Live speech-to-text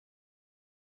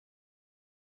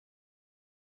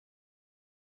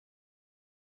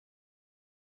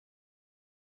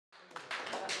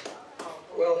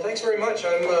Well, thanks very much.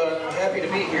 I'm happy to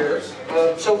be here.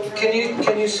 So can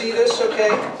you see this okay?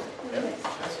 All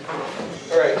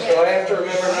right, so I have to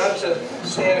remember not to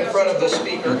stand in front of the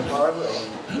speaker.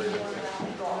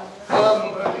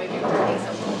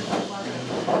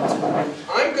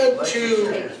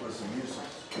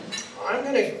 I'm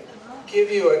going to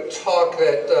give you a talk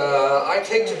that I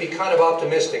take to be kind of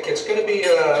optimistic. It's going to be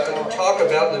a talk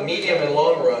about the medium and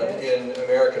long run in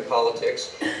American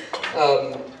politics.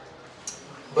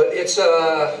 But it's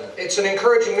an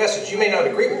encouraging message. You may not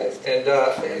agree with it, and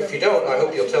if you don't, I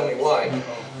hope you'll tell me why.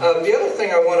 The other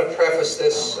thing I want to preface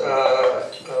this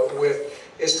with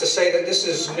is to say that this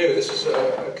is new. This is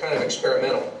kind of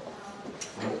experimental.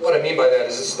 What I mean by that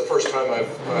is this is the first time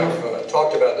I've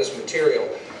talked about this material,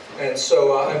 and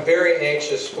so I'm very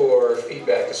anxious for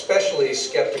feedback, especially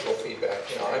skeptical feedback.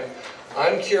 You know,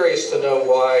 I'm curious to know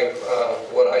why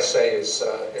what I say is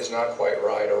not quite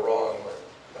right or wrong.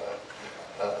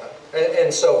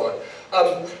 And so on.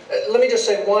 Let me just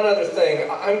say one other thing.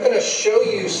 I'm going to show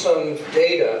you some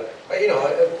data. You know,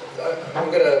 I'm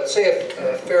going to say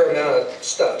a fair amount of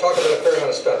stuff, talk about a fair amount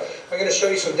of stuff. I'm going to show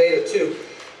you some data too.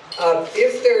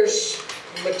 If there's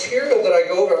material that I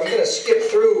go over, I'm going to skip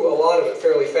through a lot of it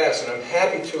fairly fast, and I'm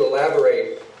happy to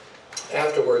elaborate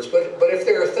afterwards. But if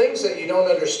there are things that you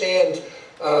don't understand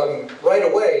right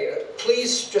away,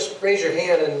 please just raise your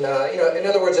hand and, you know, in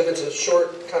other words, if it's a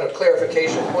short kind of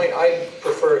clarification point, I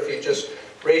prefer if you just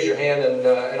raise your hand and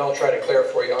I'll try to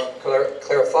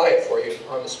clarify it for you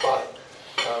on the spot,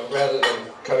 rather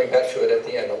than coming back to it at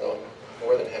the end, although I'm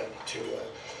more than happy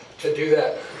to do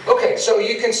that. Okay, so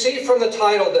you can see from the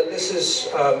title that this is,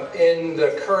 in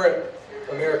the current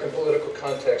American political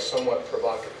context, somewhat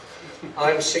provocative.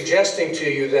 I'm suggesting to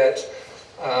you that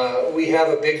we have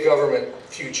a big government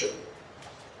future.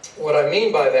 What I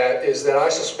mean by that is that I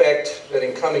suspect that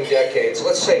in coming decades,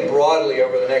 let's say broadly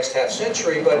over the next half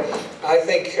century, but I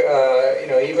think you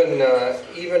know, even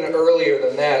earlier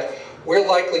than that, we're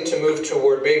likely to move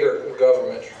toward bigger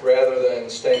government rather than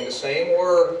staying the same,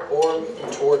 or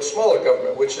moving toward smaller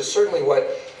government, which is certainly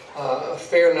what a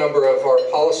fair number of our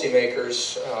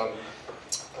policymakers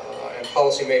and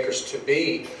policymakers to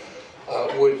be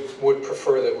would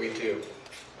prefer that we do.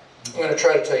 I'm going to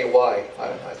try to tell you why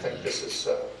I think this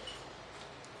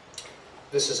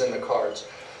is in the cards.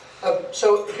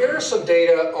 So here are some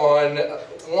data on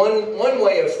one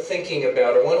way of thinking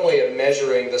about, or one way of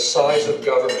measuring the size of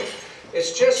government.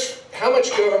 It's just how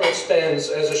much government spends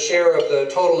as a share of the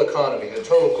total economy, the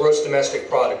total gross domestic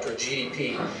product, or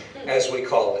GDP, as we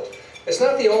call it. It's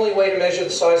not the only way to measure the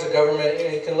size of government. You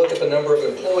know, you can look at the number of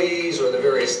employees or the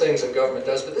various things that government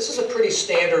does, but this is a pretty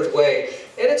standard way,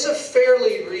 and it's a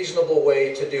fairly reasonable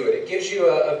way to do it. It gives you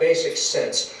a basic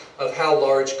sense of how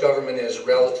large government is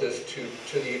relative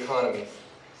to the economy.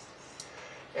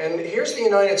 And here's the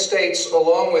United States,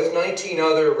 along with 19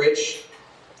 other rich,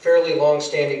 fairly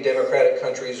long-standing democratic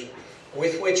countries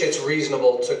with which it's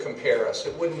reasonable to compare us.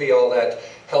 It wouldn't be all that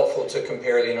helpful to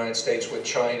compare the United States with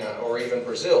China or even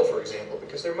Brazil, for example,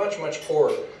 because they're much, much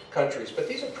poorer countries. But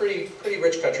these are pretty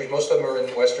rich countries. Most of them are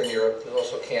in Western Europe. There's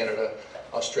also Canada,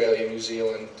 Australia, New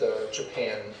Zealand,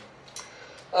 Japan.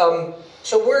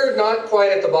 So we're not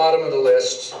quite at the bottom of the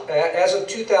list. As of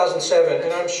 2007,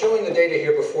 and I'm showing the data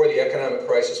here before the economic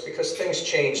crisis because things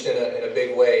changed in a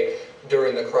big way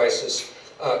during the crisis.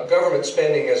 Government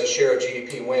spending as a share of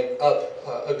GDP went up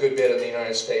a good bit in the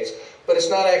United States. But it's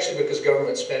not actually because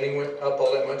government spending went up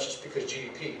all that much, it's because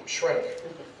GDP shrank.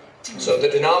 So the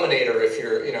denominator, if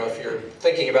you're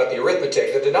thinking about the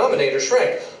arithmetic, the denominator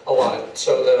shrank a lot,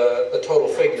 so the total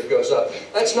figure goes up.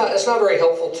 That's not very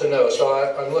helpful to know, so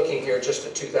I'm looking here just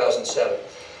at 2007.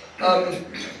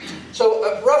 So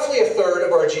roughly a third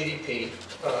of our GDP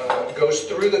goes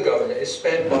through the government, is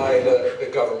spent by the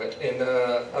government in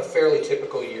a fairly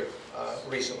typical year,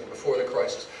 recently, before the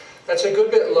crisis. That's a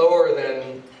good bit lower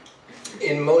than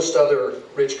in most other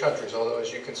rich countries, although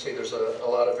as you can see there's a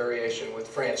lot of variation with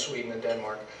France, Sweden, and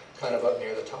Denmark kind of up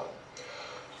near the top.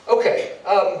 Okay,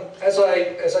 as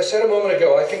I said a moment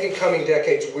ago, I think in coming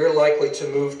decades we're likely to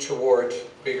move toward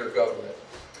bigger government.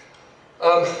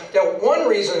 Now one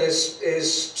reason is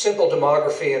simple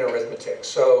demography and arithmetic.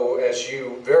 So as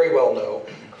you very well know,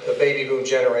 the baby boom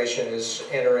generation is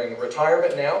entering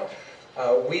retirement now.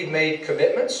 We've made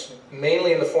commitments,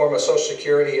 mainly in the form of Social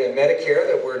Security and Medicare,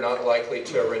 that we're not likely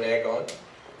to renege on.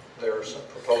 There are some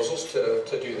proposals to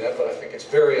do that, but I think it's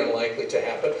very unlikely to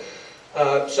happen.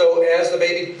 So as the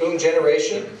baby boom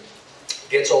generation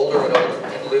gets older and older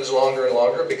and lives longer and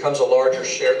longer, it becomes a larger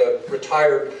share, the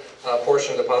retired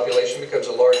portion of the population becomes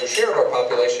a larger share of our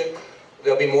population,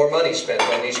 there'll be more money spent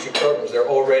on these two programs. They're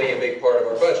already a big part of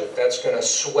our budget. That's going to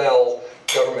swell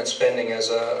government spending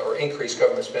or increase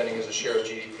government spending as a share of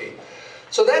GDP.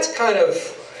 So that's kind of,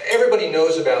 everybody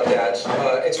knows about that.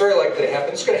 It's very likely to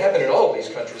happen. It's going to happen in all of these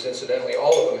countries, incidentally.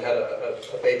 All of them had a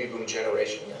baby boom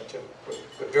generation,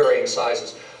 with varying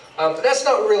sizes. But that's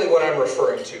not really what I'm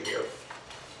referring to here.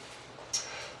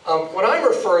 What I'm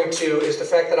referring to is the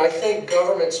fact that I think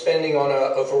government spending on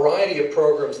a variety of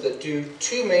programs that do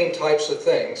two main types of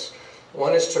things.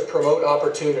 One is to promote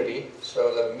opportunity.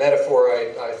 So the metaphor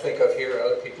I think of here, and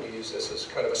other people use this as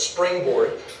kind of a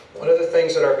springboard. One of the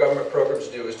things that our government programs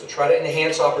do is to try to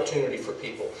enhance opportunity for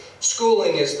people.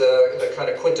 Schooling is the kind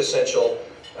of quintessential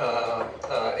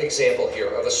example here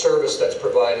of a service that's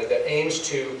provided that aims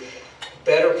to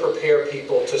better prepare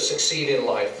people to succeed in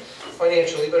life,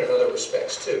 financially, but in other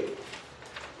respects too.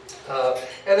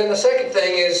 And then the second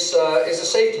thing is a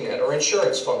safety net or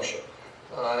insurance function.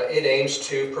 It aims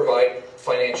to provide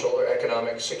financial or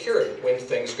economic security when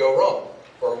things go wrong,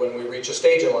 or when we reach a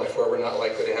stage in life where we're not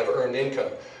likely to have earned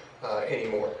income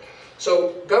anymore.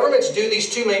 So governments do these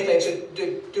two main things.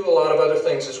 They do a lot of other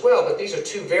things as well, but these are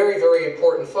two very, very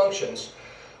important functions.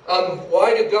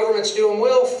 Why do governments do them?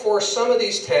 Well, for some of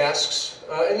these tasks,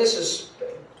 and this is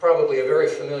probably a very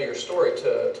familiar story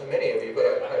to many of you, but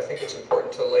I think it's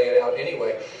important to lay it out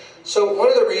anyway. So one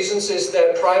of the reasons is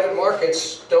that private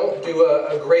markets don't do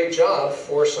a great job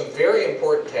for some very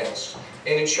important tasks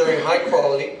in ensuring high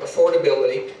quality,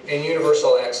 affordability, and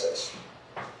universal access.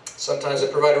 Sometimes they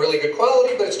provide a really good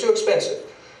quality, but it's too expensive.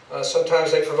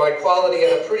 Sometimes they provide quality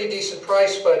at a pretty decent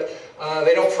price, but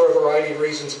they don't, for a variety of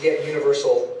reasons, get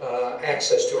universal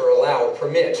access to, or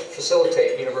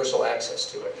facilitate universal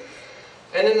access to it.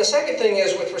 And then the second thing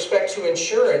is, with respect to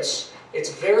insurance,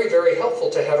 it's very, very helpful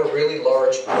to have a really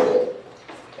large pool.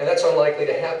 And that's unlikely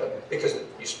to happen because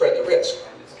you spread the risk.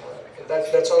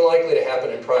 That's unlikely to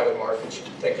happen in private markets. You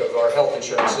can think of our health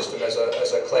insurance system as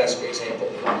a classic example.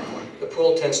 The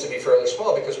pool tends to be fairly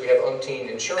small because we have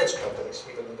umpteen insurance companies,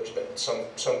 even though there's been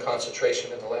some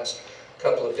concentration in the last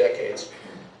couple of decades.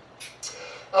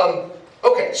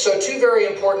 Okay, so two very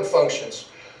important functions.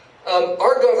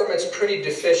 Our government's pretty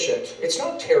deficient. It's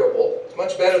not terrible. It's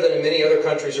much better than in many other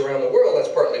countries around the world.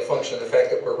 That's partly a function of the fact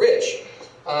that we're rich.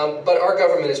 But our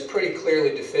government is pretty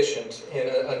clearly deficient in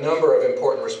a number of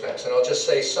important respects. And I'll just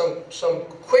say some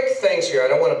quick things here. I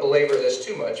don't want to belabor this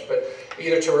too much, but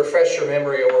either to refresh your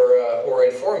memory or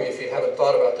inform you if you haven't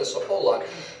thought about this a whole lot.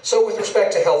 So with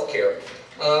respect to healthcare,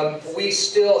 we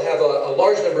still have a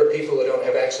large number of people who don't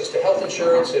have access to health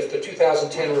insurance. If the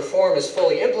 2010 reform is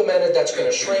fully implemented, that's going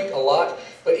to shrink a lot.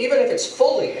 But even if it's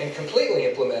fully and completely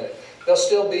implemented, there'll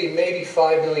still be maybe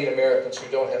 5 million Americans who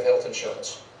don't have health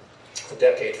insurance a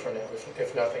decade from now,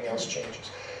 if nothing else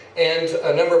changes. And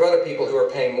a number of other people who are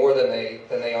paying more than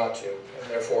they ought to, and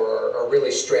therefore are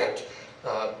really strapped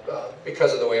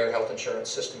because of the way our health insurance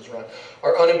systems run.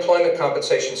 Our unemployment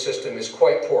compensation system is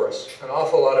quite porous. An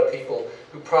awful lot of people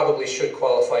who probably should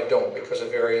qualify don't because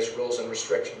of various rules and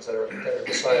restrictions that are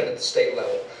decided at the state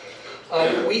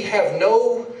level. We have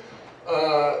no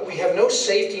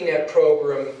safety net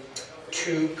program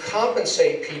to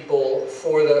compensate people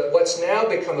for what's now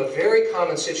become a very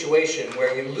common situation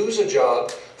where you lose a job,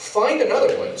 find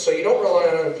another one, so you don't rely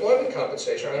on unemployment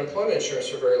compensation or unemployment insurance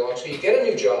for very long, so you get a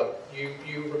new job,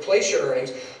 you replace your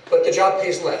earnings, but the job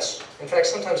pays less. In fact,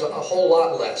 sometimes a whole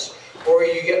lot less. Or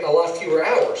you get a lot fewer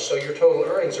hours, so your total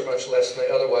earnings are much less than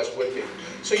they otherwise would be.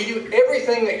 So you do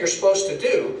everything that you're supposed to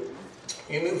do.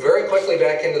 You move very quickly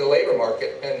back into the labor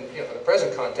market, and in the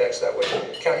present context, that would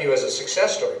count you as a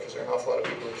success story because there are an awful lot of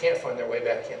people who can't find their way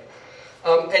back in.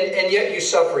 And yet you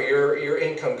suffer, your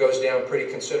income goes down pretty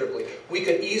considerably. We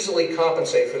could easily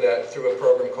compensate for that through a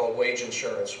program called wage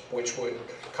insurance, which would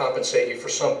compensate you for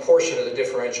some portion of the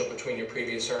differential between your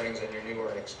previous earnings and your new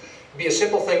earnings. It'd be a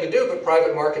simple thing to do, but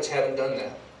private markets haven't done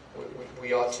that.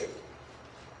 We ought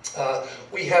to.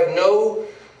 We have no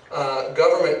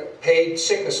government-paid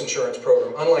sickness insurance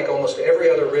program, unlike almost every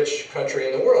other rich country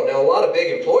in the world. Now, a lot of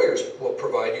big employers will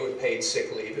provide you with paid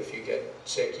sick leave. If you get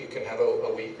sick, you can have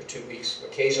a week or 2 weeks,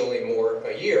 occasionally more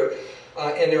a year.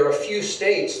 And there are a few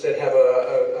states that have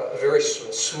a very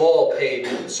small paid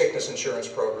sickness insurance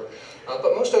program.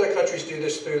 But most other countries do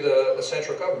this through the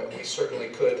central government. We certainly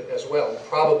could as well.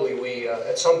 Probably we,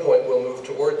 at some point, will move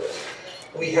toward this.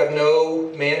 We have no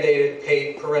mandated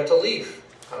paid parental leave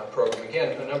program.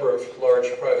 Again, a number of large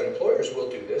private employers will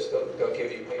do this. They'll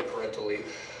give you paid parental leave.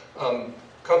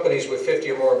 Companies with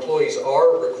 50 or more employees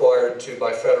are required to,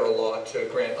 by federal law, to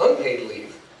grant unpaid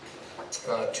leave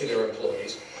to their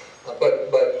employees.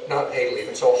 but not paid leave.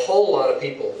 And so a whole lot of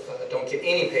people don't get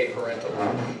any paid parental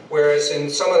leave. Whereas in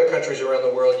some other countries around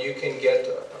the world, you can get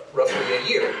roughly a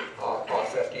year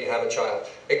off after you have a child.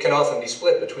 It can often be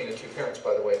split between the two parents,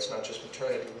 by the way. It's not just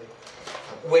maternity leave.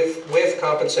 With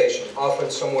compensation, often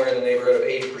somewhere in the neighborhood of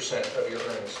 80% of your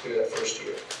earnings through that first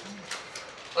year.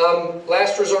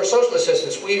 Last resort social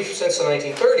assistance. We've, since the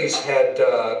 1930s, had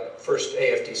first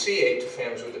AFDC, Aid to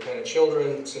Families with Dependent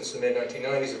Children. Since the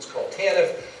mid-1990s, it's called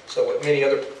TANF, so what many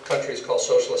other countries call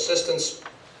social assistance.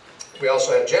 We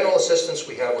also have general assistance.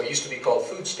 We have what used to be called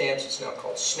food stamps. It's now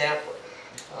called SNAP, or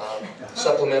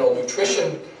Supplemental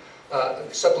Nutritional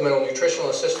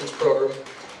Assistance Program.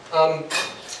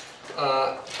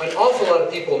 An awful lot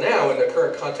of people now, in the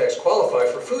current context, qualify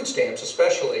for food stamps,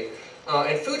 especially.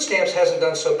 And food stamps hasn't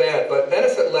done so bad, but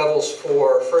benefit levels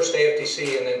for first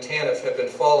AFDC and then TANF have been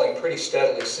falling pretty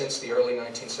steadily since the early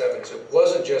 1970s. It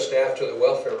wasn't just after the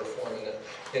welfare reform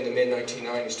in the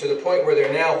mid-1990s, to the point where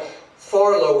they're now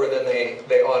far lower than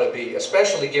they ought to be,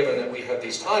 especially given that we have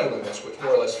these time limits, which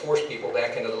more or less force people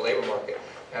back into the labor market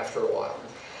after a while.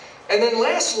 And then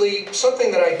lastly,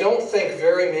 something that I don't think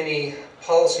very many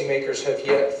policymakers have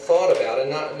yet thought about, and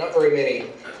not very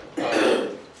many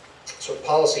sort of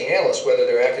policy analysts, whether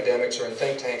they're academics or in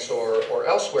think tanks or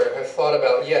elsewhere, have thought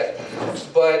about yet.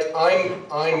 But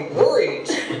I'm worried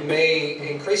may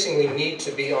increasingly need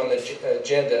to be on the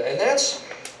agenda, and that's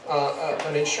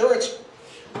an insurance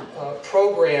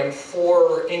program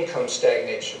for income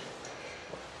stagnation.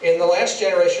 In the last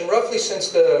generation, roughly since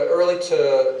the early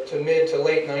to mid to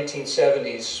late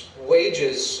 1970s,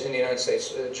 wages in the United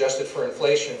States, adjusted for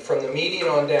inflation, from the median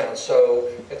on down, so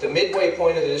at the midway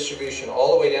point of the distribution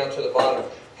all the way down to the bottom,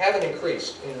 haven't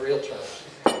increased in real terms.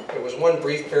 There was one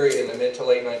brief period in the mid to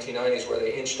late 1990s where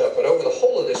they inched up, but over the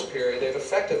whole of this period, they've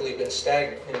effectively been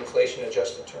stagnant in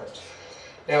inflation-adjusted terms.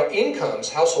 Now, incomes,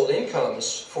 household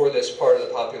incomes for this part of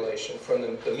the population, from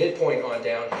the midpoint on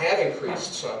down, have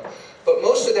increased some. But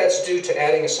most of that's due to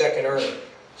adding a second earner.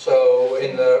 So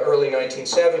in the early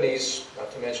 1970s,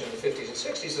 not to mention the 50s and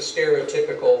 60s, the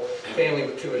stereotypical family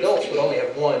with two adults would only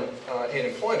have one in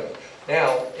employment.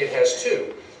 Now it has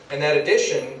two. And that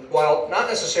addition, while not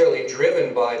necessarily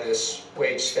driven by this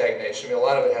wage stagnation, I mean, a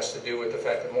lot of it has to do with the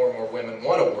fact that more and more women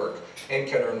want to work and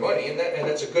can earn money, and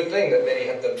that's a good thing that many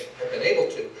have been able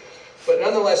to. But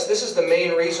nonetheless, this is the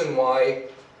main reason why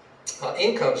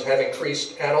incomes have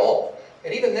increased at all.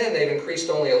 And even then, they've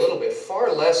increased only a little bit,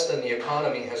 far less than the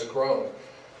economy has grown.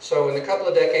 So in the couple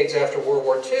of decades after World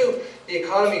War II, the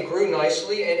economy grew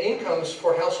nicely, and incomes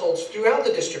for households throughout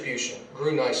the distribution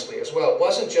grew nicely as well. It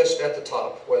wasn't just at the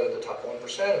top, whether the top 1%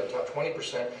 or the top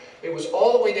 20%. It was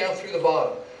all the way down through the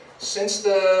bottom. Since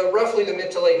roughly the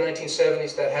mid to late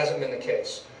 1970s, that hasn't been the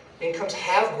case. Incomes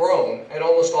have grown at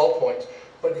almost all points,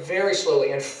 but very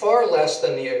slowly and far less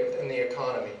than the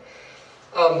economy.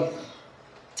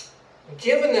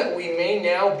 Given that we may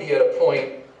now be at a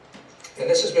point, and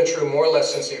this has been true more or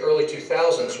less since the early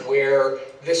 2000s, where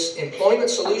this employment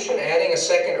solution, adding a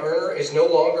second earner, is no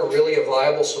longer really a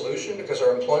viable solution because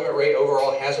our employment rate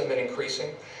overall hasn't been increasing.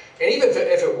 And even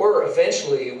if it were,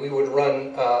 eventually we would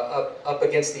run up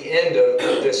against the end of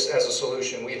this as a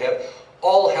solution. We'd have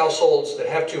all households that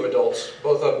have two adults,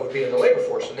 both of them would be in the labor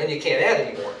force, and then you can't add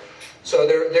anymore. So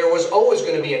there was always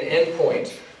going to be an end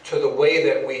point to the way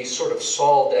that we sort of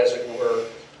solved, as it were,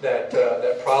 that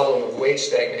problem of wage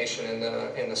stagnation in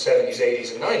the 70s,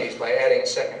 80s, and 90s by adding a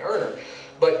second earner.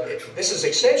 But this is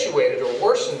accentuated or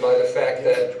worsened by the fact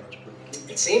that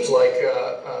it seems like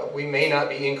we may not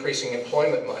be increasing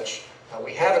employment much.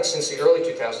 We haven't since the early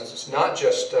 2000s. It's not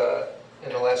just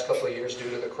in the last couple of years due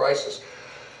to the crisis.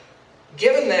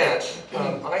 Given that,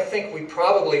 I think we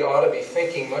probably ought to be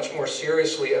thinking much more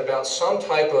seriously about some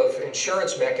type of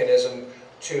insurance mechanism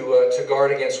to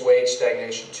guard against wage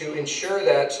stagnation, to ensure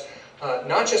that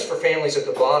not just for families at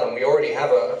the bottom, we already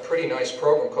have a pretty nice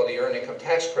program called the Earned Income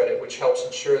Tax Credit, which helps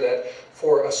ensure that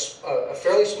for a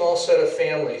fairly small set of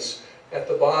families at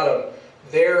the bottom,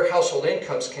 their household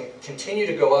incomes can continue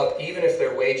to go up even if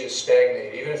their wages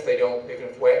stagnate, even if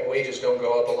wages don't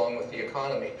go up along with the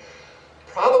economy.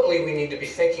 Probably we need to be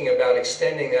thinking about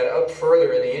extending that up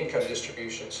further in the income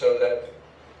distribution so that,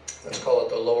 let's call it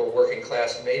the lower working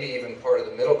class, maybe even part of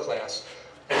the middle class,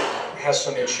 has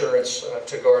some insurance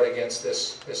to guard against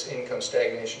this income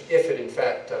stagnation, if it in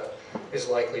fact is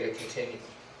likely to continue.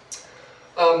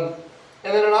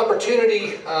 And then an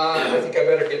opportunity, I think I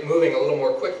better get moving a little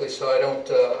more quickly so I don't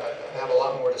have a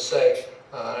lot more to say.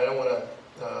 I don't want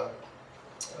to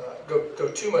go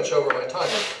too much over my time.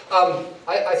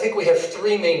 I think we have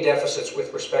three main deficits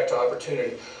with respect to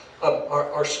opportunity.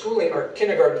 Our schooling, our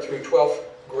kindergarten through 12th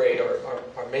grade,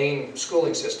 our main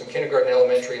schooling system, kindergarten,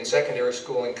 elementary, and secondary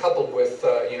schooling, coupled with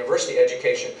university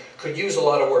education, could use a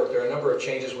lot of work. There are a number of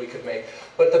changes we could make.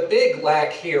 But the big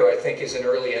lack here, I think, is in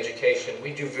early education.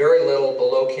 We do very little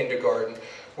below kindergarten.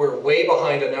 We're way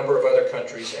behind a number of other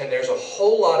countries, and there's a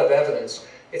whole lot of evidence.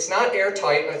 It's not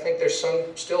airtight. I think there's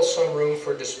still some room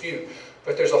for dispute.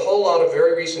 But there's a whole lot of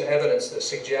very recent evidence that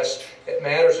suggests it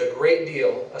matters a great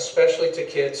deal, especially to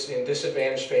kids in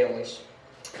disadvantaged families.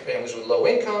 Families with low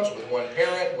incomes, with one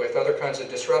parent, with other kinds of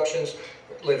disruptions,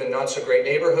 live in not so great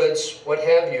neighborhoods, what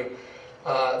have you.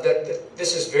 That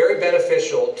this is very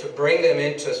beneficial to bring them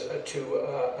into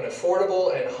an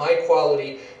affordable and high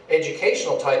quality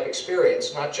educational type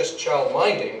experience, not just child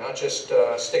minding, not just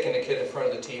sticking the kid in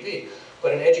front of the TV,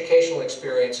 but an educational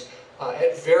experience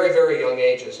at very, very young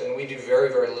ages, and we do very,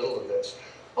 very little of this.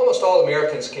 Almost all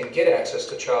Americans can get access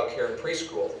to child care in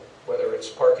preschool, whether it's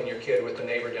parking your kid with the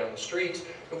neighbor down the street.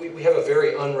 We have a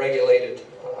very unregulated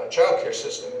child care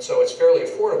system, and so it's fairly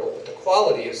affordable, but the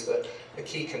quality is the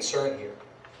key concern here.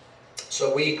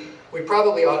 So we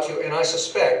probably ought to, and I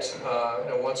suspect,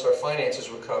 once our finances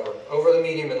recover, over the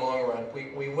medium and long run,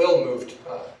 we will move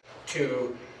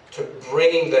to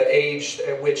bringing the age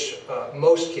at which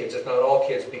most kids, if not all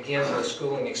kids, begin the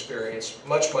schooling experience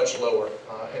much, much lower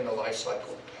in the life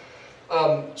cycle.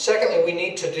 Secondly, we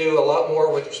need to do a lot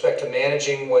more with respect to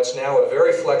managing what's now a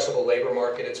very flexible labor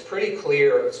market. It's pretty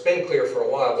clear, it's been clear for a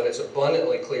while, but it's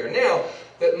abundantly clear now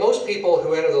that most people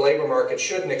who enter the labor market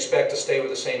shouldn't expect to stay with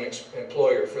the same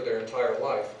employer for their entire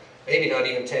life, maybe not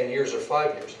even 10 years or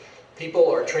 5 years.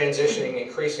 People are transitioning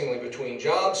increasingly between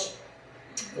jobs,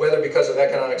 whether because of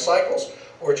economic cycles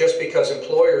or just because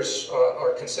employers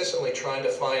are consistently trying to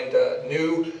find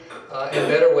new and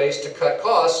better ways to cut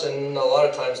costs, and a lot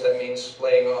of times that means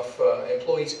laying off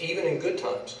employees even in good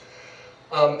times.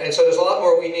 And so there's a lot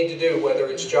more we need to do, whether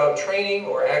it's job training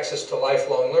or access to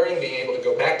lifelong learning, being able to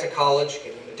go back to college,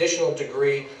 get an additional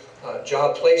degree,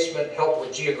 job placement, help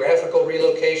with geographical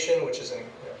relocation, which is an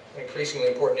increasingly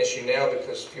important issue now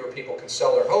because fewer people can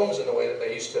sell their homes in the way that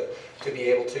they used to be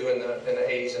able to in the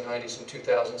 80s and 90s and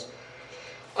 2000s.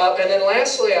 And then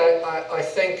lastly, I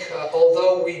think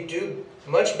although we do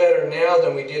much better now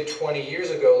than we did 20 years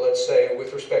ago, let's say,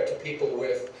 with respect to people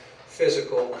with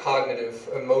physical, cognitive,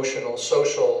 emotional,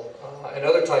 social, and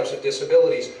other types of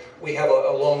disabilities, we have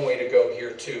a long way to go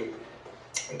here too,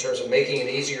 in terms of making it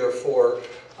easier for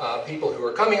people who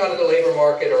are coming onto the labor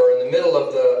market or in the middle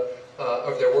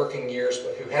of their working years,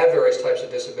 but who have various types of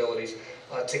disabilities,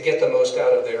 to get the most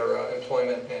out of their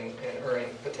employment and earning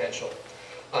potential.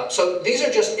 So these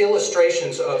are just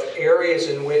illustrations of areas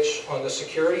in which, on the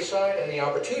security side and the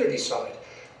opportunity side,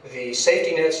 the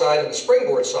safety net side and the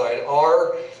springboard side,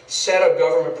 our set of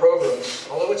government programs,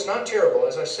 although it's not terrible,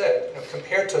 as I said,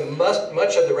 compared to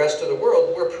much of the rest of the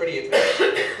world, we're pretty advanced.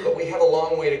 But we have a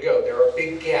long way to go. There are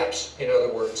big gaps, in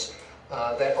other words,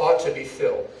 that ought to be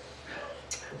filled.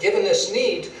 Given this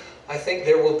need, I think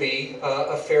there will be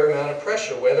a fair amount of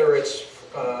pressure, whether it's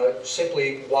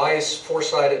simply wise,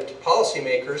 foresighted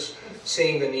policymakers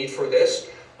seeing the need for this,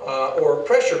 or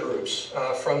pressure groups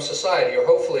from society, or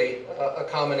hopefully a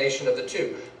combination of the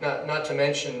two, not to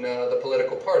mention the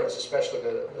political parties, especially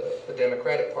the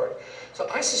Democratic Party. So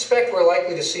I suspect we're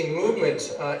likely to see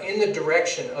movement in the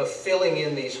direction of filling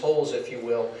in these holes, if you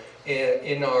will,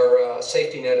 in our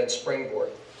safety net and springboard.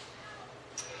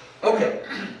 Okay.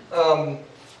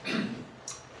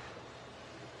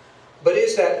 But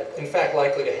is that, in fact,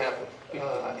 likely to happen?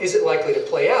 Is it likely to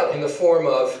play out in the form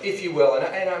of, if you will,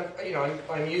 and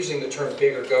I'm using the term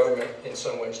bigger government in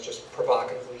some ways just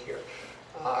provocatively here.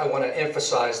 I want to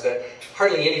emphasize that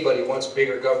hardly anybody wants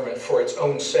bigger government for its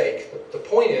own sake. The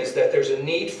point is that there's a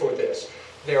need for this.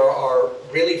 There are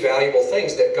really valuable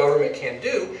things that government can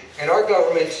do, and our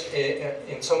government,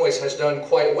 in some ways, has done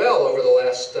quite well over the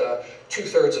last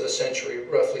two-thirds of a century,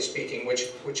 roughly speaking,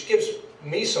 which gives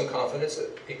me some confidence that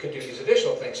it could do these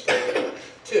additional things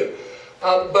too.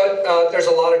 But there's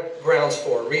a lot of grounds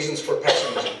for, reasons for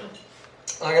pessimism.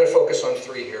 I'm going to focus on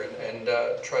three here and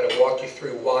try to walk you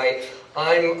through why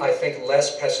I'm, I think,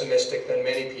 less pessimistic than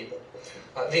many people.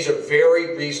 These are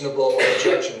very reasonable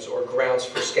objections or grounds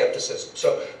for skepticism.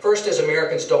 So first is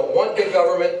Americans don't want big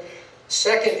government.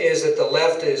 Second is that the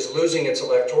left is losing its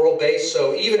electoral base.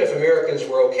 So even if Americans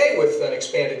were okay with an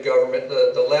expanded government,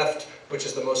 the left, which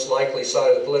is the most likely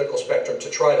side of the political spectrum to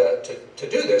try to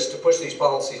do this, to push these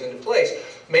policies into place,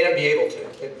 may not be able to.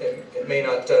 It may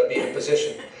not be in a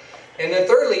position. And then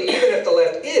thirdly, even if the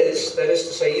left is, that is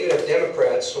to say, even if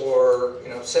Democrats or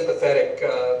sympathetic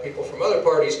people from other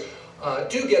parties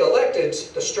do get elected,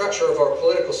 the structure of our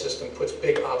political system puts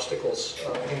big obstacles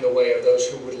in the way of those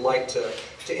who would like to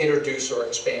introduce or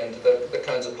expand the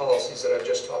kinds of policies that I've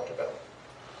just talked about.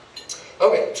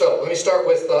 Okay, so let me start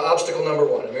with obstacle number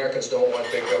one. Americans don't want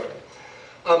big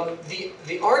government.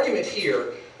 The argument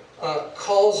here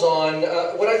calls on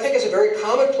what I think is a very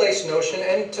commonplace notion,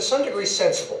 and to some degree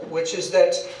sensible, which is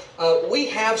that we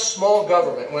have small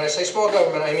government. When I say small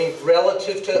government, I mean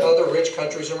relative to other rich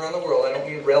countries around the world. I don't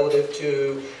mean relative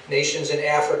to nations in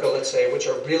Africa, let's say, which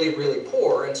are really, really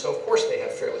poor, and so of course they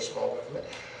have fairly small government.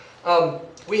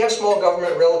 We have small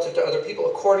government relative to other people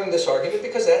according to this argument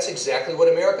because that's exactly what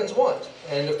Americans want.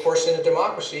 And of course in a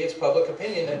democracy it's public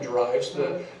opinion that drives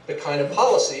the kind of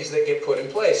policies that get put in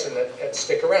place and that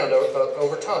stick around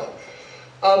over time.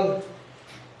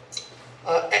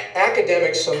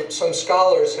 Academics, some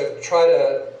scholars have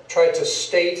tried to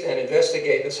state and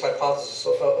investigate this hypothesis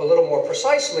a little more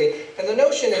precisely, and the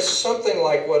notion is something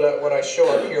like what I show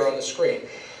up here on the screen.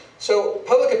 So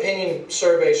public opinion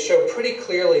surveys show pretty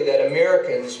clearly that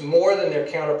Americans, more than their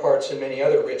counterparts in many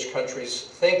other rich countries,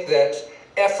 think that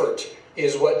effort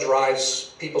is what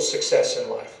drives people's success in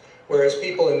life. Whereas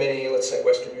people in many, let's say,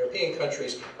 Western European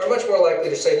countries are much more likely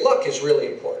to say luck is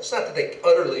really important. It's not that they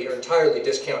utterly or entirely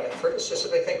discount effort, it's just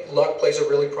that they think luck plays a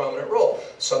really prominent role.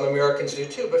 Some Americans do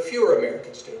too, but fewer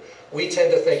Americans do. We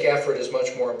tend to think effort is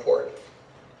much more important.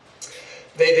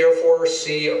 We therefore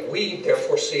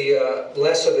see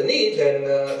less of a need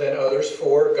than others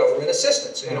for government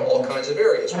assistance in all kinds of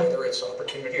areas, whether it's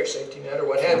opportunity or safety net or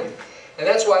what have you. And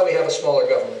that's why we have a smaller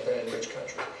government than in rich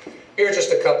countries. Here are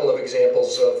just a couple of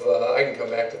examples of, I can come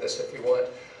back to this if you want,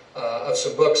 of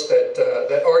some books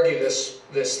that argue this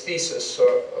thesis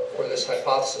or this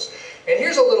hypothesis. And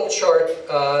here's a little chart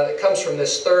that comes from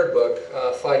this third book,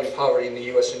 Fighting Poverty in the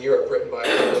U.S. and Europe, written by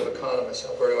a couple of economists,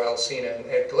 Alberto Alsina and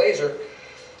Ed Glazer.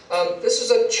 This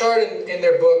is a chart in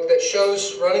their book that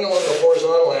shows, running along the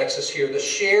horizontal axis here, the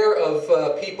share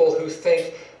of people who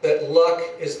think that luck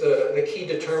is the key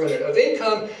determinant of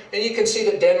income. And you can see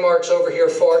that Denmark's over here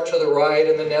far to the right,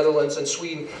 and the Netherlands and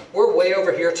Sweden, we're way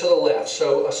over here to the left.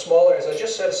 So a smaller, as I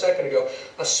just said a second ago,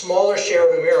 a smaller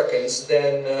share of Americans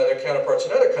than their counterparts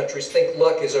in other countries think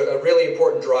luck is a really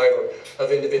important driver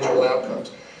of individual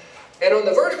outcomes. And on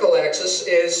the vertical axis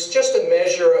is just a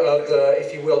measure of the,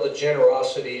 if you will, the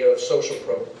generosity of social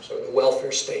programs, or the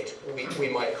welfare state, we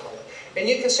might call it. And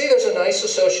you can see there's a nice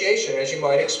association, as you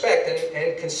might expect,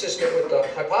 and consistent with the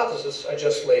hypothesis I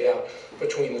just laid out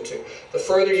between the two. The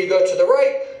further you go to the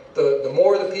right, the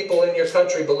more the people in your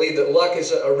country believe that luck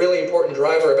is a really important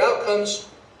driver of outcomes,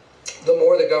 the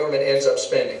more the government ends up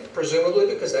spending, presumably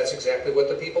because that's exactly what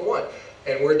the people want.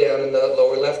 And we're down in the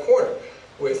lower left corner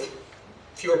with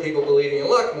fewer people believing in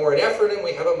luck, more in effort, and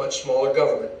we have a much smaller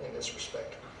government in this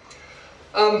respect.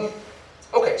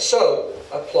 Okay, so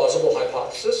a plausible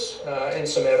hypothesis and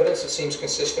some evidence that seems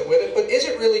consistent with it, but is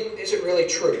it really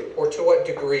true, or to what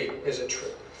degree is it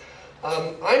true?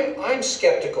 I'm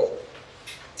skeptical,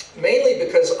 mainly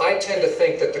because I tend to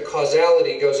think that the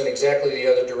causality goes in exactly the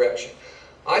other direction.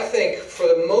 I think, for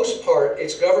the most part,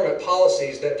 it's government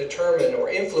policies that determine or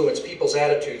influence people's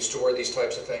attitudes toward these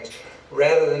types of things,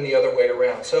 rather than the other way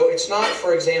around. So it's not,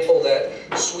 for example, that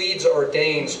Swedes or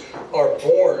Danes are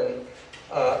born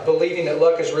believing that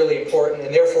luck is really important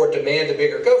and therefore demand a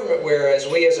bigger government, whereas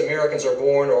we as Americans are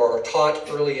born or are taught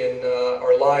early in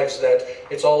our lives that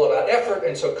it's all about effort,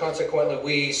 and so consequently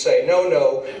we say, no,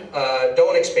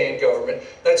 don't expand government.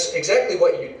 That's exactly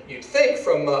what you'd think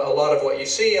from a lot of what you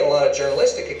see in a lot of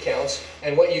journalistic accounts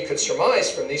and what you could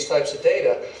surmise from these types of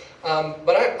data.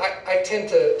 But I tend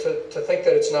to think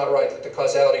that it's not right, that the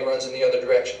causality runs in the other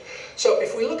direction. So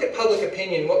if we look at public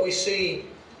opinion, what we see,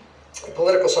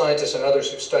 political scientists and others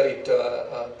who've studied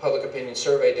public opinion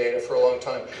survey data for a long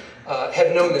time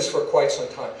have known this for quite some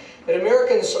time. That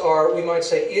Americans are, we might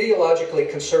say, ideologically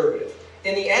conservative.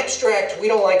 In the abstract, we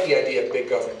don't like the idea of big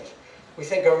government. We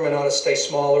think government ought to stay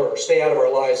smaller or stay out of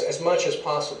our lives as much as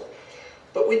possible.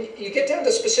 But when you get down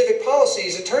to specific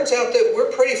policies, it turns out that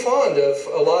we're pretty fond of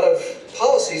a lot of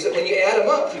policies that, when you add them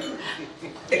up,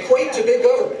 equate to big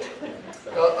government.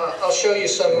 I'll show you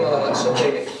some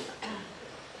data.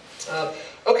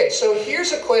 Okay, so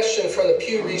here's a question from the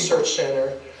Pew Research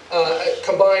Center,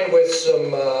 combined with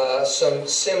some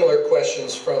similar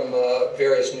questions from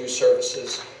various news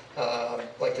services,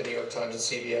 like the New York Times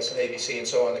and CBS and ABC and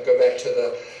so on, that go back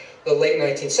to the late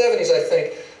 1970s, I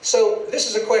think. So this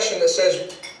is a question that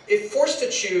says, if forced to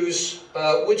choose,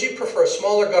 would you prefer a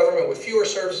smaller government with fewer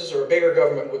services or a bigger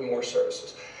government with more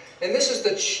services? And this is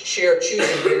the share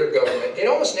choosing bigger government. It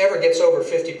almost never gets over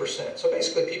 50%. So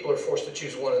basically people are forced to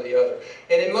choose one or the other.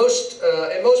 And at most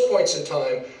points in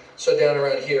time, so down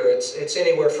around here, it's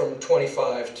anywhere from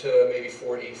 25 to maybe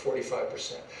 40,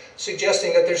 45%,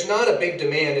 suggesting that there's not a big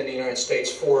demand in the United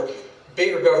States for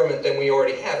bigger government than we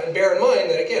already have. And bear in mind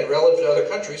that, again, relative to other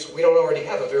countries, we don't already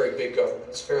have a very big government.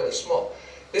 It's fairly small.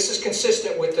 This is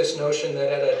consistent with this notion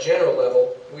that at a general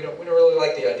level, we don't really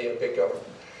like the idea of big government.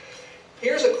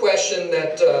 Here's a question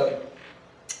that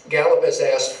Gallup has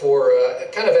asked for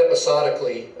kind of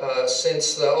episodically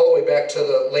since all the way back to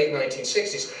the late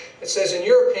 1960s. It says, in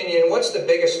your opinion, what's the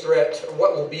biggest threat, or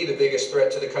what will be the biggest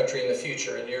threat to the country in the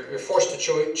future? And you're forced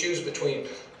to choose between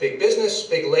big business,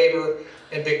 big labor,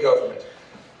 and big government.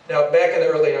 Now, back in the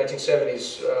early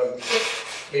 1970s,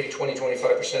 maybe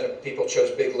 20–25% of people chose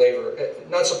big labor.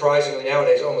 Not surprisingly,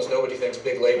 nowadays, almost nobody thinks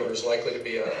big labor is likely to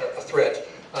be a threat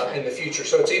in the future.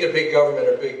 So it's either big government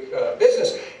or big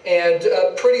business. And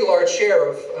a pretty large share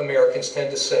of Americans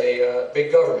tend to say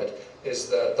big government is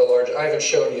the largest. I haven't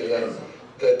shown you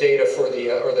the data for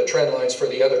or the trend lines for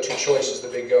the other two choices, the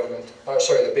big government,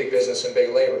 the big business and big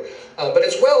labor. But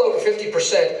it's well over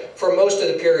 50% for most of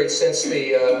the period since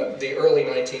the early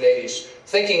 1980s,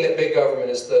 thinking that big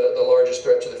government is the largest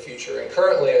threat to the future. And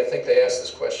currently, I think they asked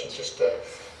this question just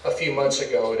a few months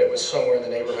ago, and it was somewhere in the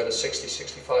neighborhood of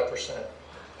 60–65%.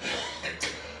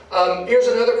 Here's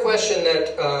another question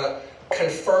that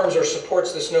confirms or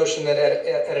supports this notion that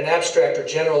at an abstract or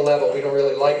general level we don't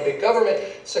really like big government.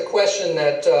 It's a question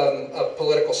that a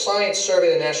political science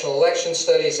survey, the National Election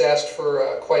Studies, asked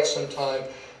for quite some time,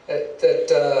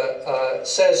 that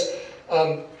says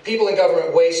people in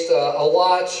government waste a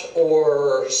lot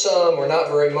or some or not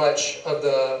very much of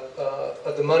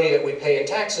the money that we pay in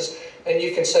taxes. And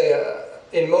you can say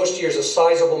in most years a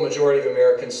sizable majority of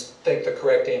Americans think the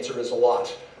correct answer is a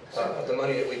lot. Of the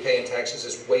money that we pay in taxes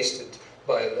is wasted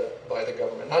by the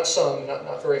government. Not some,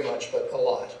 not very much, but a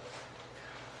lot.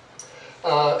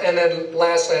 And then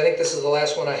lastly, I think this is the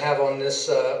last one I have on this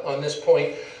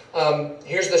point.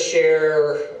 Here's the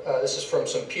share. This is from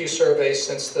some Pew surveys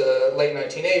since the late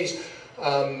 1980s.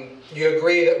 You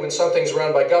agree that when something's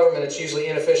run by government, it's usually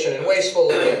inefficient and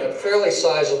wasteful, and a fairly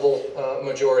sizable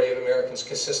majority of Americans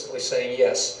consistently saying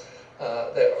yes,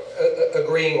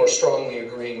 agreeing or strongly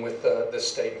agreeing with this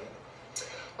statement.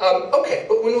 Okay,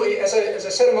 but when as I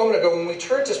said a moment ago, when we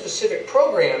turn to specific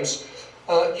programs,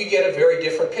 you get a very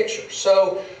different picture.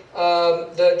 So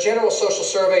the General Social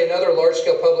Survey, another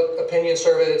large-scale public opinion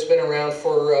survey that's been around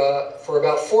for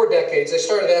about 4 decades, they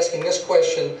started asking this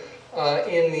question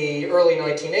in the early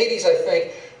 1980s, I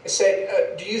think. They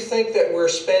said, do you think that we're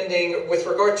spending, with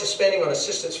regard to spending on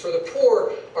assistance for the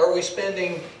poor, are we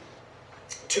spending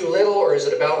too little, or is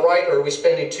it about right, or are we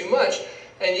spending too much?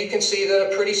 And you can see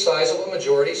that a pretty sizable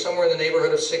majority, somewhere in the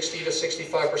neighborhood of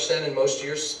 60–65% in most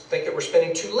years, think that we're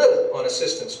spending too little on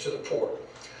assistance to the poor.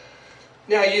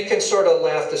 Now, you can sort of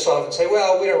laugh this off and say,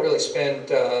 well, we don't really spend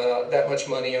that much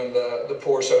money on the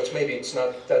poor, so maybe it's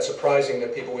not that surprising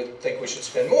that people would think we should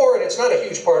spend more, and it's not a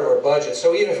huge part of our budget,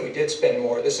 so even if we did spend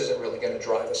more, this isn't really going to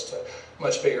drive us to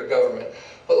much bigger government.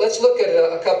 But let's look at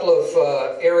a couple of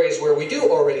areas where we do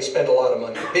already spend a lot of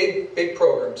money, big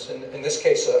programs, in this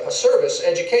case a service,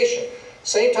 education.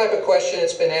 Same type of question,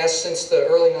 it's been asked since the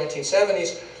early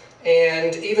 1970s.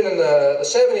 And even in the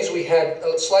 70s, we had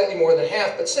slightly more than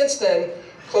half, but since then,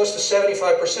 close to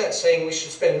 75% saying we should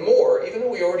spend more, even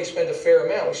though we already spend a fair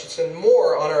amount, we should spend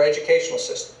more on our educational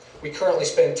system. We currently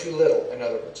spend too little, in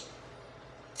other words.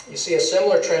 You see a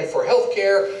similar trend for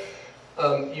healthcare.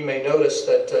 You may notice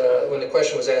that when the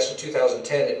question was asked in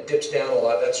 2010, it dips down a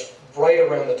lot. That's right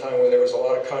around the time where there was a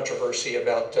lot of controversy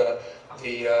about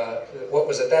what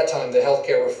was at that time the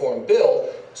healthcare reform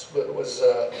bill.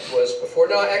 Was before.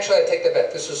 No, actually, I take that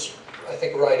back. This was, I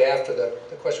think, right after the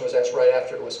question was asked. Right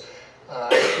after it was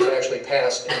actually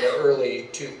passed in early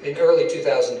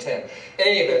 2010. In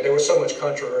any event, there was so much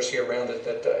controversy around it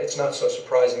that it's not so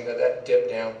surprising that dipped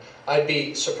down. I'd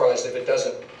be surprised if it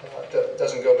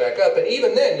doesn't go back up. And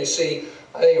even then, you see,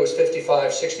 I think it was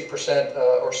 55–60%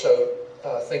 or so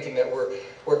thinking that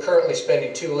we're currently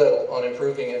spending too little on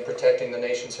improving and protecting the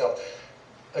nation's health.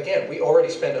 Again, we already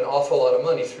spend an awful lot of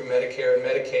money through Medicare and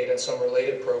Medicaid and some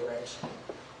related programs.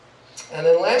 And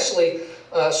then lastly,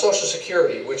 Social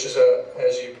Security, which is,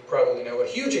 as you probably know, a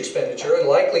huge expenditure and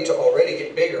likely to already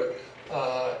get bigger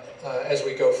as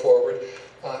we go forward.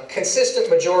 Consistent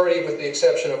majority, with the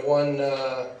exception of one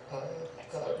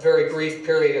very brief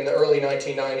period in the early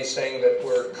 1990s, saying that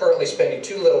we're currently spending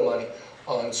too little money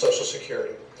on Social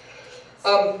Security.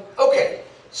 Okay,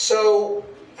 so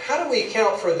how do we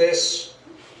account for this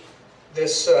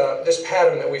this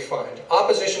pattern that we find.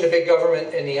 Opposition to big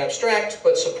government in the abstract,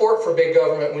 but support for big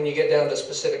government when you get down to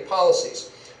specific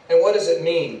policies. And what does it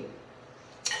mean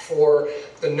for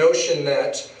the notion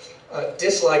that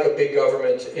dislike of big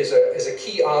government is a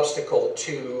key obstacle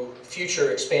to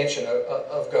future expansion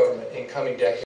of government in coming decades?